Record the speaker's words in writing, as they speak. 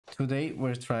Today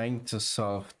we're trying to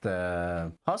solve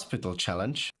the hospital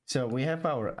challenge. So we have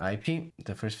our IP.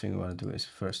 The first thing we want to do is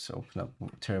first open up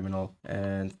terminal,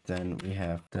 and then we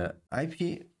have the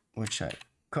IP, which I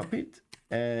copied,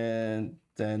 and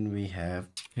then we have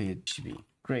HTB.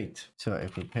 Great. So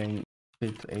if we're paying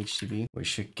HTB, we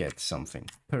should get something.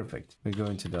 Perfect. We go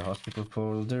into the hospital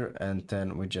folder, and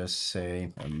then we just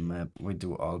say map. We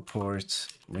do all ports.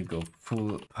 We go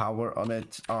full power on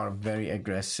it, are very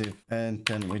aggressive, and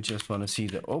then we just want to see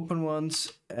the open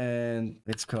ones, and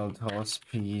it's called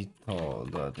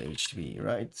hospital.htb,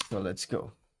 right? So let's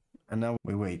go. And now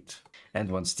we wait.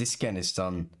 And once this scan is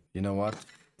done, you know what?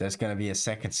 There's gonna be a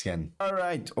second scan. All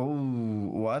right. Oh,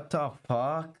 what the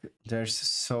fuck? There's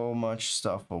so much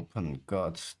stuff open.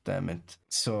 God damn it.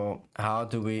 So how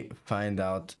do we find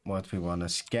out what we want to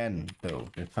scan though?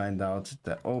 We find out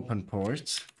the open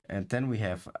ports, and then we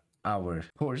have our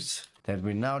ports that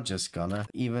we're now just gonna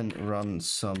even run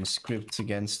some scripts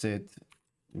against it,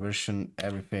 version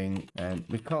everything, and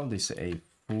we call this a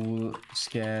full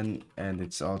scan, and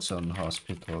it's also on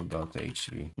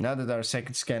hospital.hv. Now that our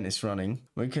second scan is running,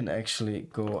 we can actually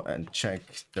go and check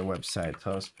the website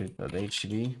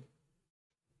hospital.hv.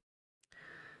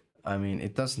 I mean,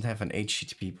 it doesn't have an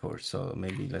HTTP port, so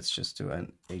maybe let's just do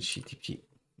an HTTPS.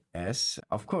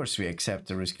 Of course, we accept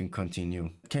the risk and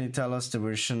continue. Can you tell us the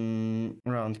version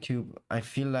roundcube? I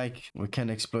feel like we can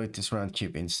exploit this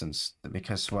roundcube instance,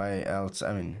 because why else?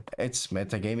 I mean, it's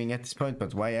metagaming at this point,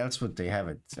 but why else would they have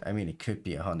it? I mean, it could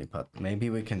be a honeypot. Maybe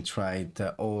we can try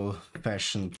the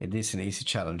old-fashioned. It is an easy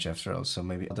challenge after all, so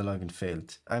maybe the login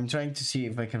failed. I'm trying to see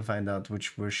if I can find out which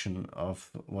version of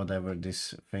whatever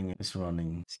this thing is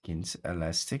running. Skins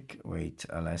elastic. Wait,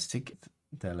 elastic.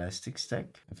 The elastic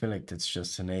stack. I feel like that's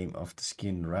just the name of the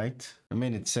skin, right? I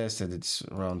mean, it says that it's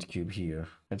roundcube here.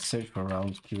 Let's search for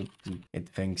roundcube. It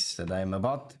thinks that I'm a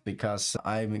bot because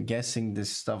I'm guessing this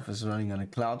stuff is running on a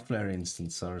Cloudflare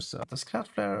instance or so. Does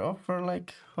Cloudflare offer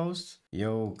like hosts?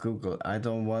 Yo, Google, I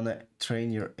don't want to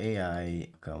train your AI.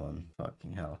 Come on,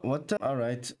 fucking hell. What the? All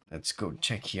right, let's go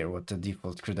check here what the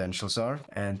default credentials are,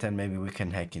 and then maybe we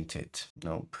can hack into it.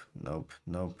 Nope, nope,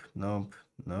 nope, nope,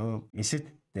 nope. Is it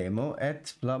demo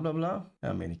at blah blah blah?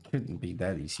 I mean, it couldn't be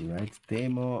that easy, right?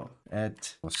 Demo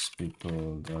at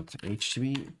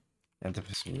hospital.hv. And the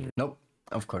password. Nope,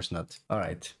 of course not. All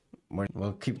right,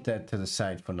 we'll keep that to the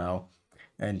side for now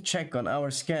and check on our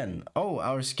scan. Oh,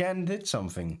 our scan did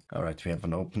something. All right, we have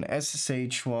an open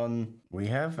SSH one. We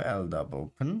have LDAP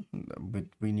open, but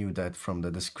we knew that from the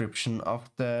description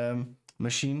of the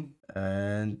machine.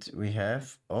 And we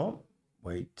have, oh,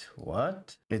 wait,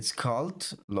 what? It's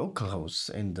called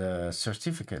localhost in the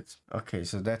certificate. Okay,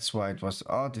 so that's why it was,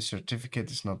 oh, the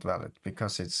certificate is not valid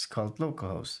because it's called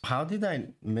localhost. How did I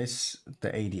miss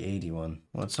the 8080 one?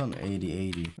 What's on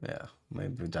 8080? Yeah,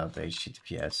 maybe without the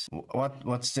HTTPS.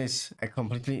 What's this? A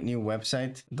completely new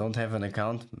website? Don't have an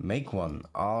account? Make one.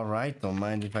 All right, don't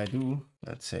mind if I do.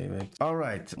 Let's save it. All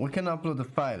right, we can upload the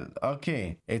file.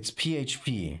 Okay, it's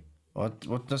PHP. What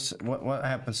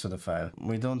happens to the file?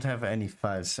 We don't have any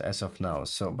files as of now,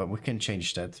 so but we can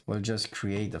change that. We'll just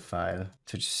create a file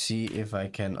to see if I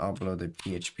can upload a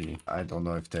PHP. I don't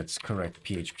know if that's correct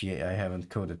PHP. I haven't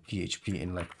coded PHP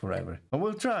in like forever, but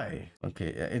we'll try. Okay,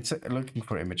 it's looking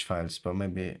for image files, but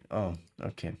maybe, oh,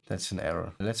 okay, that's an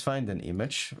error. Let's find an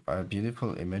image, a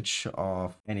beautiful image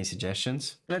of any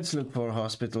suggestions. Let's look for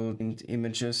hospital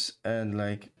images and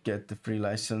like get the free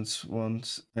license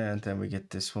ones, and then we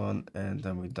get this one, and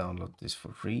then we download this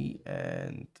for free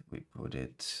and we put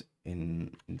it in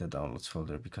the downloads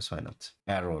folder, because why not?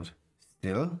 Error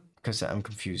still, because I'm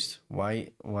confused.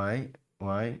 Why?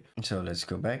 So let's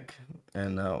go back,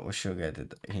 and now we should get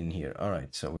it in here. All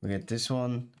right, so we get this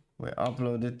one, we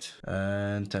upload it,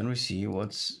 and then we see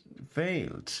what's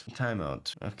failed.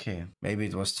 Timeout. Okay, maybe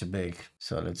it was too big,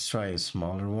 so let's try a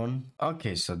smaller one.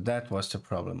 Okay, so that was the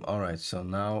problem. All right, so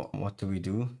now what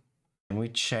do? And we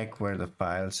check where the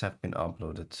files have been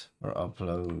uploaded or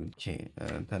upload. Okay,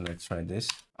 and then let's try this.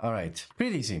 All right,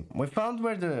 pretty easy. We found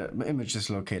where the image is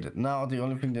located. Now the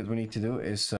only thing that we need to do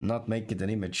is not make it an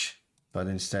image, but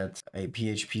instead a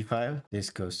PHP file. This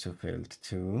goes to failed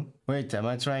too. Wait, am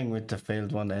I trying with the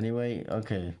failed one anyway?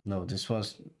 Okay, no, this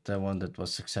was the one that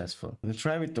was successful. We'll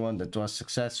try with the one that was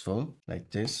successful,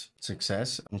 like this,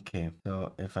 success. Okay,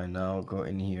 so if I now go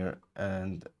in here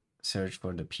and search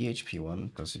for the PHP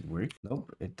one, does it work?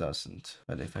 Nope, it doesn't.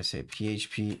 But if I say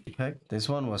PHP effect, this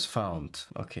one was found.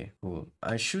 Okay, cool.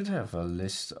 I should have a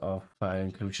list of file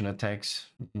inclusion attacks.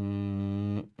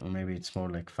 Maybe it's more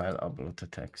like file upload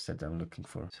attacks that I'm looking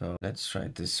for. So let's try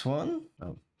this one.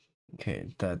 Oh,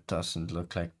 okay, that doesn't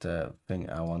look like the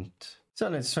thing I want. So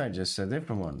let's try just a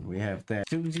different one. We have the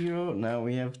 2.0, now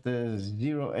we have the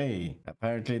 0A.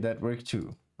 Apparently that worked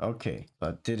too. Okay,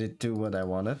 but did it do what I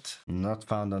wanted? Not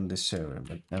found on this server,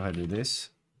 but if I do this,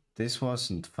 this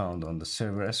wasn't found on the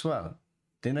server as well.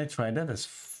 Didn't I try that as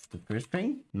the first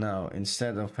thing? Now,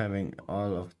 instead of having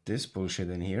all of this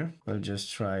bullshit in here, we'll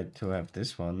just try to have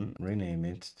this one, rename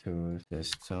it to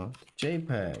desktop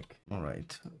JPEG. All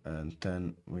right, and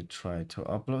then we try to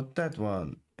upload that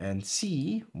one and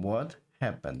see what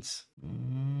happens.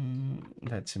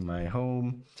 That's in my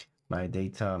home, my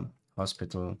data,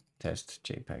 hospital, test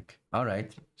JPEG. All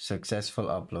right, successful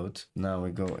upload. Now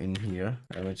we go in here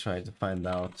and we try to find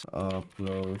out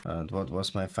upload. And what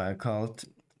was my file called?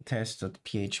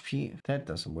 Test.php. That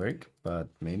doesn't work, but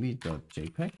maybe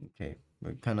 .jpeg. Okay,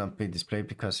 we cannot be displayed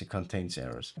because it contains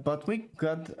errors. But we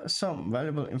got some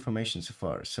valuable information so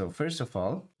far. So first of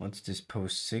all, what's this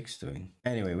post 6 doing?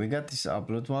 Anyway, we got this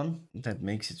upload one that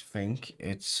makes it think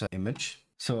it's image.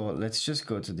 So let's just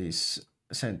go to this.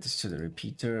 Send this to the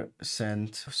repeater,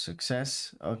 send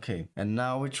success. Okay, and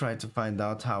now we try to find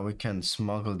out how we can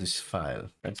smuggle this file.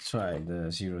 Let's try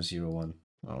the 001.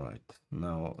 All right,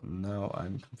 now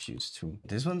I'm confused too.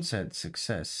 This one said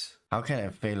success. How can I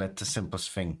fail at the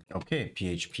simplest thing? Okay,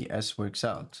 PHPS works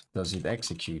out. Does it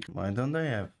execute? Why don't I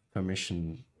have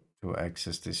permission to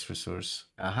access this resource?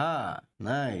 Aha,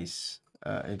 nice.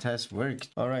 It has worked.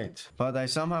 All right, but I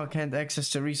somehow can't access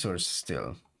the resource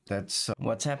still. That's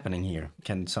what's happening here.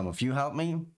 Can some of you help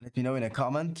me? Let me know in a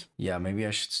comment. Yeah, maybe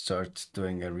I should start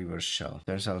doing a reverse shell.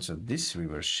 There's also this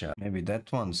reverse shell. Maybe that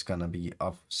one's gonna be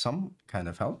of some kind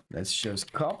of help. Let's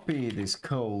just copy this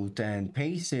code and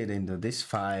paste it into this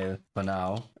file for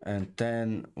now. And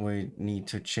then we need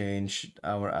to change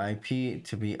our IP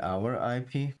to be our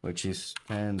IP, which is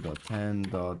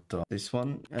 10.10. This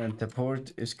one. And the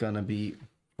port is gonna be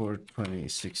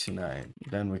 42069.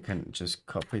 Then we can just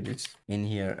copy this in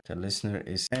here. The listener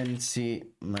is nc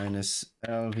minus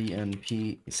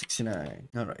lvnp69.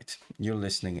 All right, you're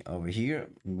listening over here.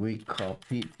 We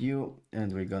copied you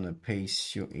and we're gonna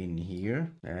paste you in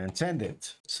here and send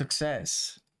it.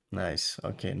 Success. Nice.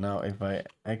 Okay, now if I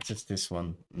access this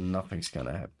one, nothing's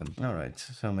gonna happen. All right,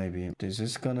 so maybe this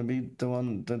is gonna be the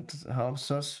one that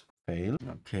helps us. Fail.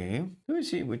 Okay, do we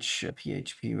see which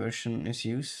PHP version is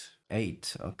used?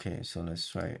 8. Okay, so let's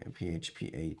try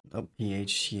PHP 8. Oh,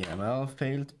 PHTML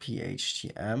failed.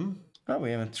 PHTM. Oh,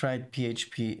 we haven't tried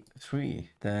PHP 3.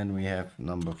 Then we have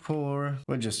number 4.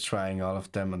 We're just trying all of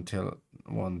them until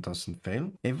one doesn't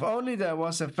fail. If only there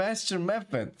was a faster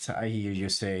method, I hear you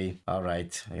say. All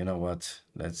right, you know what?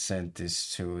 Let's send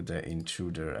this to the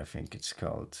intruder, I think it's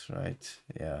called, right?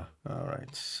 Yeah. All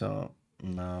right, so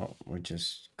now we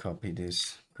just copy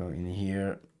this, go in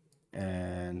here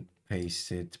and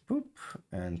paste it, boop,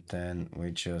 and then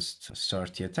we just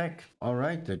start the attack. All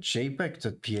right, the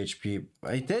jpeg.php,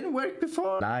 it didn't work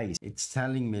before. Lies, it's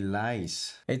telling me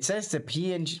lies. It says the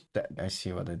png, I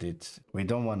see what I did. We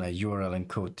don't want a URL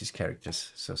encode these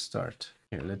characters, so start.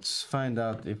 Here, let's find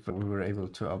out if we were able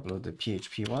to upload the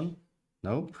PHP one.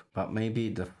 Nope, but maybe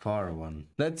the far one.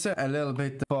 That's a little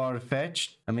bit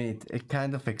far-fetched. I mean, it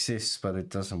kind of exists, but it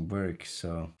doesn't work.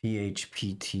 So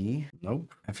PHPT.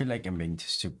 Nope. I feel like I'm being too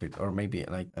stupid, or maybe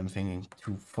like I'm thinking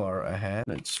too far ahead.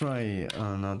 Let's try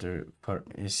another part.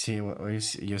 You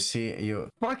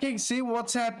fucking see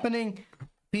what's happening.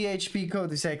 PHP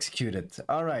code is executed.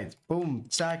 All right, boom,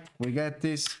 zack, we get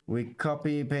this. We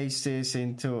copy paste this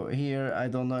into here. I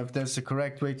don't know if that's the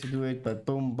correct way to do it, but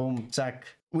boom, boom, zack.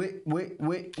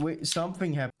 Wait,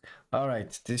 something happened. All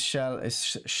right, this shell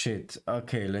is shit.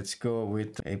 Okay, let's go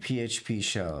with a PHP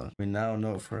shell. We now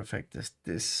know for a fact that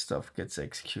this stuff gets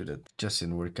executed. Just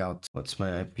didn't work out. What's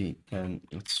my IP? And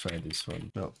let's try this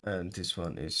one. No, and this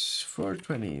one is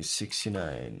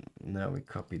 42069. Now we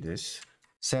copy this.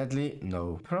 Sadly,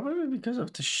 no. Probably because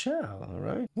of the shell,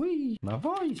 right? Wee, my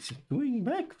voice is doing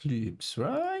backflips,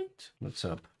 right? What's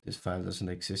up? This file doesn't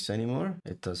exist anymore.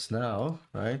 It does now,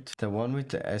 right? The one with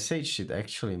the sh did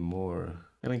actually more.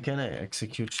 I mean, can I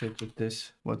execute shit with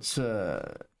this? What's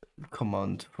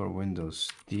command for Windows?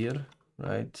 Dir,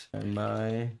 right? Am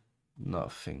I?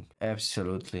 Nothing.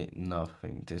 Absolutely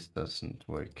nothing. This doesn't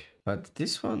work. But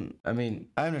this one, I mean,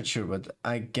 I'm not sure, but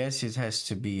I guess it has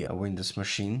to be a Windows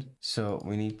machine. So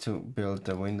we need to build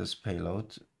a Windows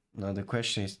payload. Now the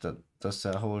question is that does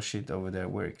the whole shit over there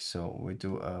work? So we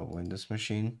do a Windows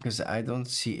machine because I don't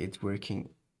see it working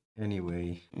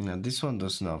anyway. Now this one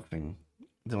does nothing.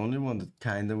 The only one that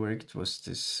kind of worked was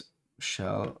this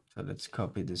shell. So let's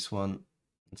copy this one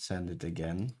and send it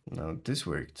again. Now this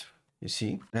worked. You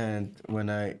see? And when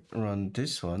I run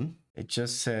this one, it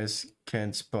just says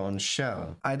can't spawn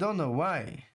shell. I don't know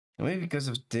why. Maybe because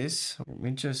of this, let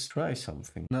me just try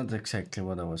something. Not exactly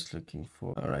what I was looking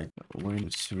for. All right,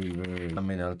 Windows Reverse. I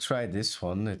mean, I'll try this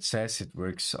one. It says it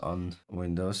works on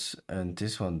Windows and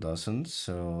this one doesn't.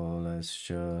 So let's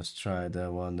just try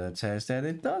the one that says that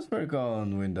it does work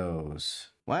on Windows.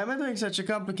 Why am I doing such a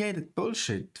complicated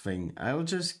bullshit thing? I will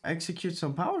just execute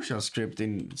some PowerShell script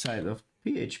inside of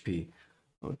PHP.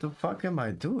 What the fuck am I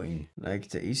doing? Like,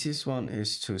 the easiest one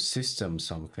is to system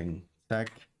something.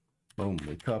 Stack. Boom,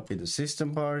 we copy the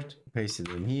system part, paste it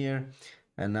in here,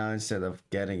 and now instead of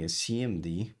getting a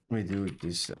CMD, we do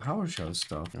this PowerShell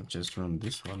stuff. I'll just run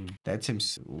this one. That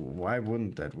seems, why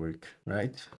wouldn't that work,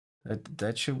 right?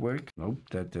 That should work. Nope,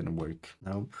 that didn't work.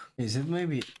 Nope. Is it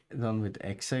maybe done with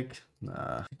exec?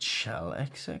 Nah, shell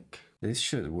exec. This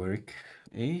should work.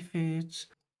 If it's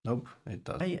nope, it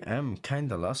doesn't. I am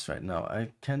kinda lost right now. I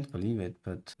can't believe it,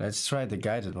 but let's try the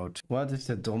guided mode. What is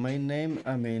the domain name?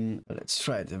 I mean, let's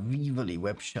try the Vivali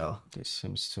web shell. This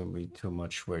seems to be too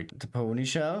much work. The pony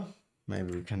shell?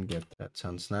 Maybe we can get that.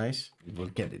 Sounds nice. We'll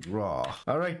get it raw.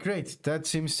 All right, great. That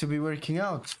seems to be working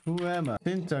out. Who am I?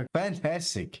 Syntax.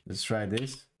 Fantastic. Let's try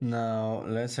this. Now,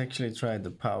 let's actually try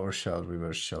the PowerShell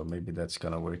reverse shell. Maybe that's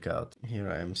gonna work out.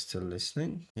 Here I am still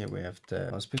listening. Here we have the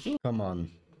hospital. Come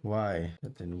on. Why?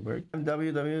 That didn't work.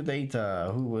 www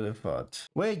data. Who would have thought?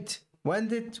 Wait, when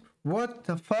did... What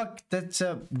the fuck? That's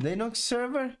a Linux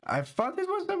server? I thought it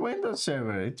was a Windows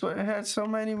server. It had so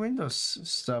many Windows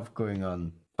stuff going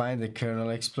on. Find the kernel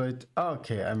exploit.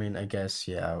 Okay, I mean, I guess,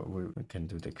 yeah, we can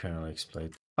do the kernel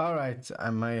exploit. All right, I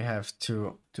might have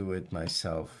to do it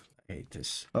myself. I hate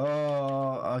this.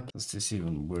 Oh, okay. Does this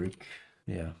even work?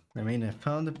 Yeah. I mean, I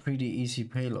found a pretty easy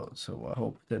payload, so I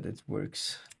hope that it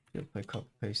works. Yep, by copy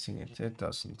pasting it. It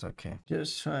doesn't. Okay.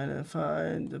 Just trying to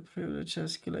find the privilege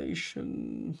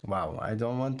escalation. Wow, I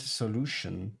don't want the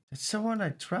solution. It's the one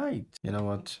I tried. You know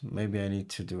what? Maybe I need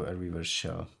to do a reverse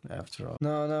shell after all.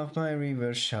 None of my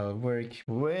reverse shell work.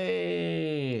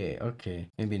 Way. Okay.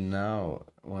 Maybe now,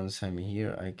 once I'm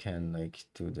here, I can like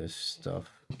do this stuff.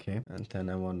 Okay. And then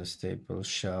I want a staple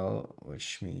shell,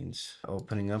 which means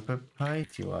opening up a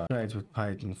Python. Try it with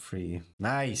Python 3.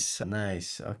 Nice.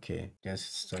 Nice. Okay. Guess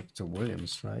it's Dr.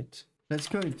 Williams, right? Let's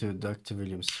go into Dr.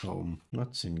 Williams' home.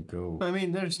 What's in Go? I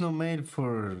mean, there's no mail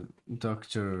for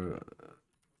Dr.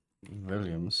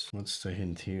 Williams. What's the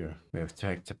hint here? We have to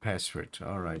hack the password.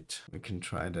 All right, we can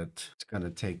try that. It's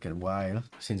gonna take a while.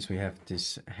 Since we have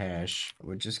this hash,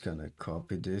 we're just gonna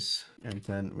copy this and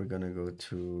then we're gonna go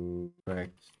to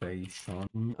backstation.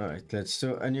 All right, let's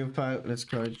do a new file. Let's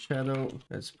call it shadow.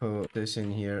 Let's put this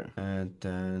in here and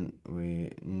then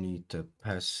we need the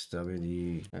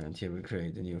passwd, and here we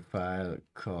create a new file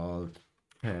called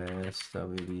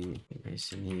SWD,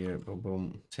 paste in here, boom,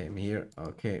 boom, same here.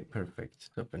 Okay, perfect.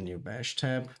 Open a new bash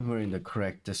tab. We're in the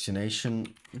correct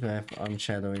destination. We have on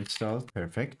shadow installed.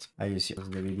 Perfect. I use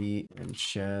SWD and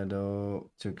shadow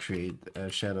to create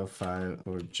a shadow file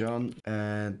for John,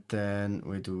 and then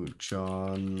we do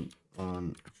John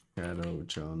on shadow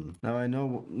John. Now I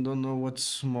don't know what's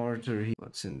smarter here.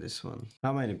 What's in this one?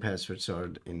 How many passwords are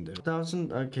in there?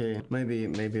 1,000. Okay, maybe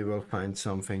we'll find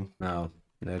something now.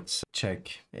 Let's check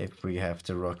if we have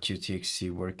the raw QTXT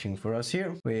working for us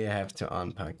here. We have to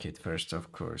unpack it first,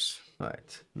 of course.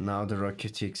 Right, now the raw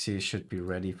QTXT should be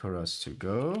ready for us to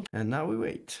go. And now we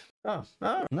wait. Oh,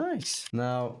 nice.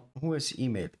 Now, who has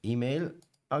email? Email.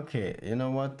 Okay, you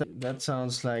know what? That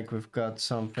sounds like we've got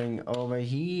something over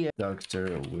here.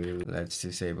 Dr. Will. Let's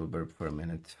disable burp for a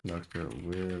minute. Dr.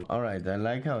 Will. All right, I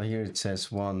like how here it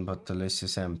says 1, but the list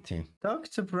is empty.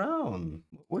 Dr. Brown.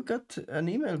 We got an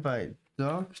email by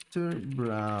Dr.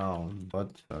 Brown. What,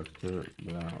 Dr.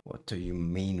 Brown? What do you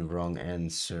mean wrong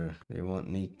answer? They won't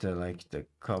need the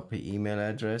copy email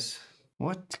address.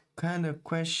 What kind of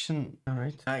question? All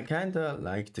right. I kind of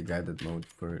like the guided mode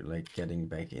for like getting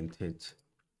back into it.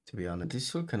 To be honest,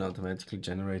 this tool can automatically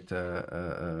generate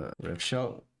a ref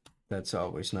shell. That's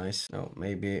always nice. Oh,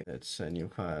 maybe it's a new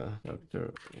file.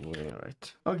 Dr. Will.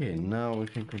 Right. Okay, now we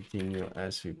can continue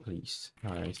as we please.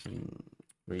 Python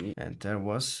 3. And there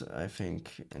was, I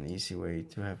think, an easy way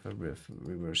to have a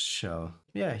reverse shell.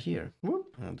 Yeah, here.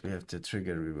 Whoop. And we have the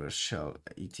trigger reverse shell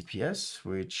ETPS,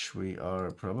 which we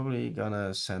are probably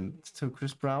gonna send to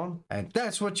Chris Brown. And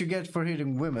that's what you get for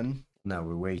hitting women. Now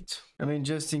we wait. I mean,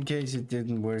 just in case it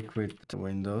didn't work with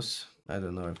Windows. I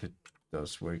don't know if it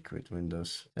does work with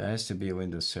Windows. There has to be a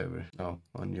Windows server. Oh,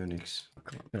 on Unix.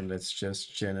 And let's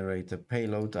just generate a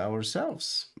payload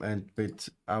ourselves. And with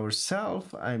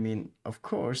ourselves, I mean, of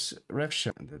course,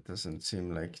 RefShell. That doesn't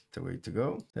seem like the way to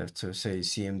go. I have to say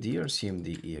CMD or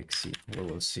CMD exe. We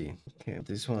will see. Okay,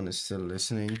 this one is still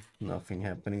listening. Nothing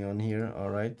happening on here. All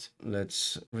right,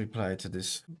 let's reply to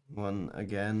this one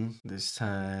again. This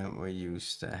time we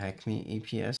use the hackme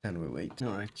EPS and we wait.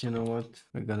 All right, you know what?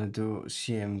 We're gonna do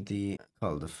CMD,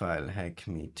 call the file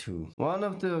hackme2. One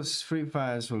of those three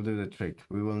files will do the trick.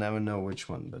 We will never know which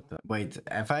one, but wait,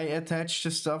 have I attached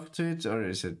the stuff to it or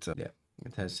is it? Yeah.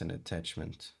 It has an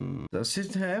attachment. Does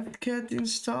it have cat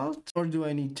installed? Or do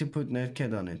I need to put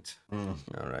netcat on it?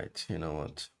 Alright, you know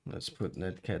what? Let's put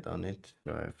netcat on it.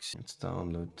 Let's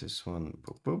download this one.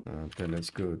 Boop, boop. Okay, let's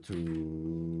go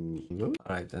to...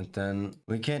 Alright, and then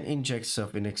we can inject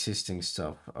stuff in existing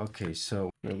stuff. Okay, so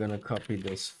we're gonna copy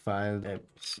this file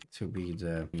to be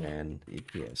the man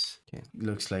EPS. Okay,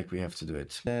 looks like we have to do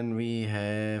it. Then we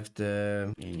have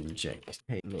the inject.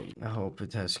 Hey, look, I hope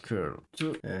it has curl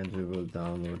too. And we will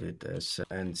download it as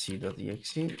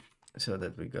nc.exe so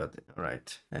that we got it. All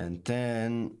right, and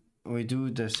then we do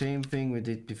the same thing we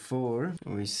did before.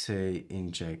 We say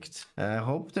inject. I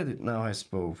hope that it now has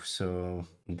both. So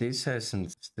this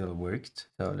hasn't still worked.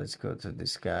 So let's go to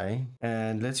this guy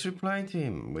and let's reply to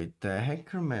him with the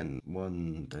hackerman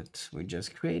one that we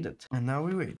just created. And now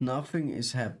we wait. Nothing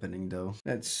is happening though.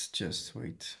 Let's just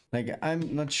wait. Like,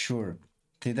 I'm not sure.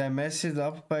 Did I mess it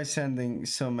up by sending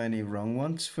so many wrong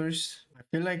ones first? I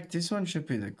feel like this one should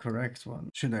be the correct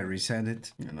one. Should I reset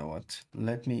it? You know what?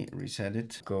 Let me reset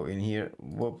it. Go in here.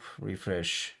 Whoop.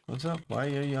 Refresh. What's up? Why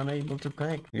are you unable to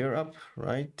connect? You're up,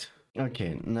 right?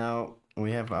 Okay, now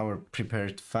we have our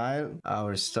prepared file.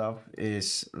 Our stuff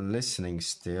is listening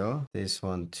still. This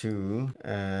one too.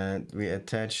 And we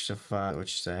attach the file,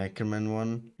 which is the hackerman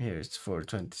one. Here it's for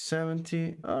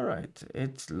 2070. All right,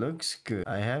 it looks good.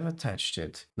 I have attached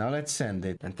it. Now let's send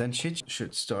it. And then shit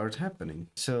should start happening.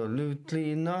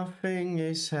 Absolutely nothing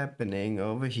is happening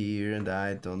over here. And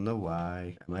I don't know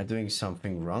why. Am I doing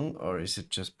something wrong or is it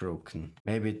just broken?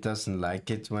 Maybe it doesn't like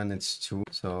it when it's two.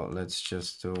 So let's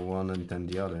just do one and then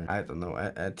the other. I don't know.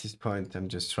 At this point, I'm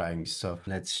just trying stuff.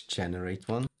 Let's generate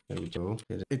one. There we go.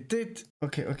 It did.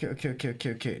 Okay.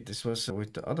 This was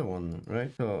with the other one, right?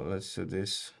 So let's do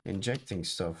this. Injecting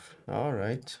stuff. All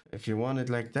right. If you want it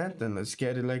like that, then let's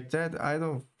get it like that. I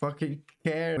don't fucking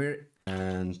care.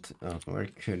 Where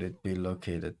could it be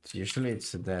located? Usually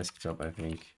it's the desktop, I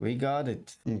think. We got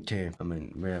it. Okay, I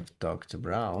mean, we have Dr.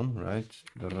 Brown, right?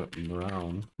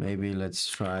 Brown. Maybe let's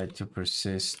try to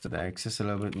persist the access a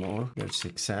little bit more. There's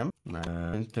exam.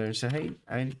 And there's a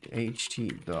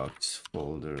HTBox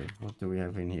folder. What do we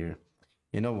have in here?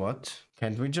 You know what?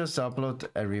 Can't we just upload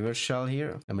a reverse shell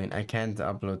here? I mean, I can't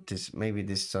upload this. Maybe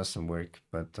this doesn't work,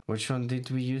 but which one did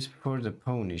we use for the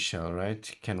pony shell, right?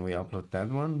 Can we upload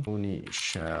that one? Pony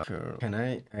shell. Can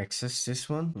I access this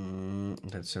one?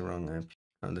 That's the wrong app.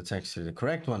 Oh, that's actually the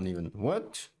correct one even.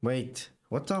 What? Wait.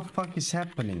 What the fuck is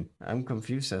happening? I'm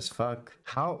confused as fuck.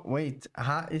 How? Wait,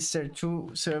 how is there two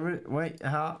server? Wait,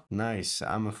 how? Nice,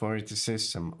 I'm authority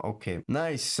system. Okay,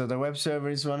 nice. So the web server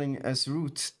is running as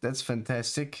root. That's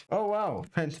fantastic. Oh wow,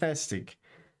 fantastic.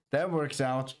 That worked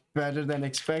out better than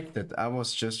expected. I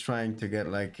was just trying to get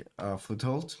like a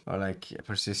foothold or like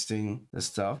persisting the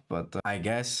stuff, but I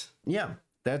guess, yeah.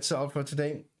 That's all for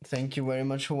today. Thank you very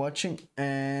much for watching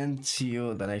and see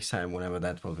you the next time, whenever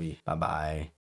that will be. Bye bye.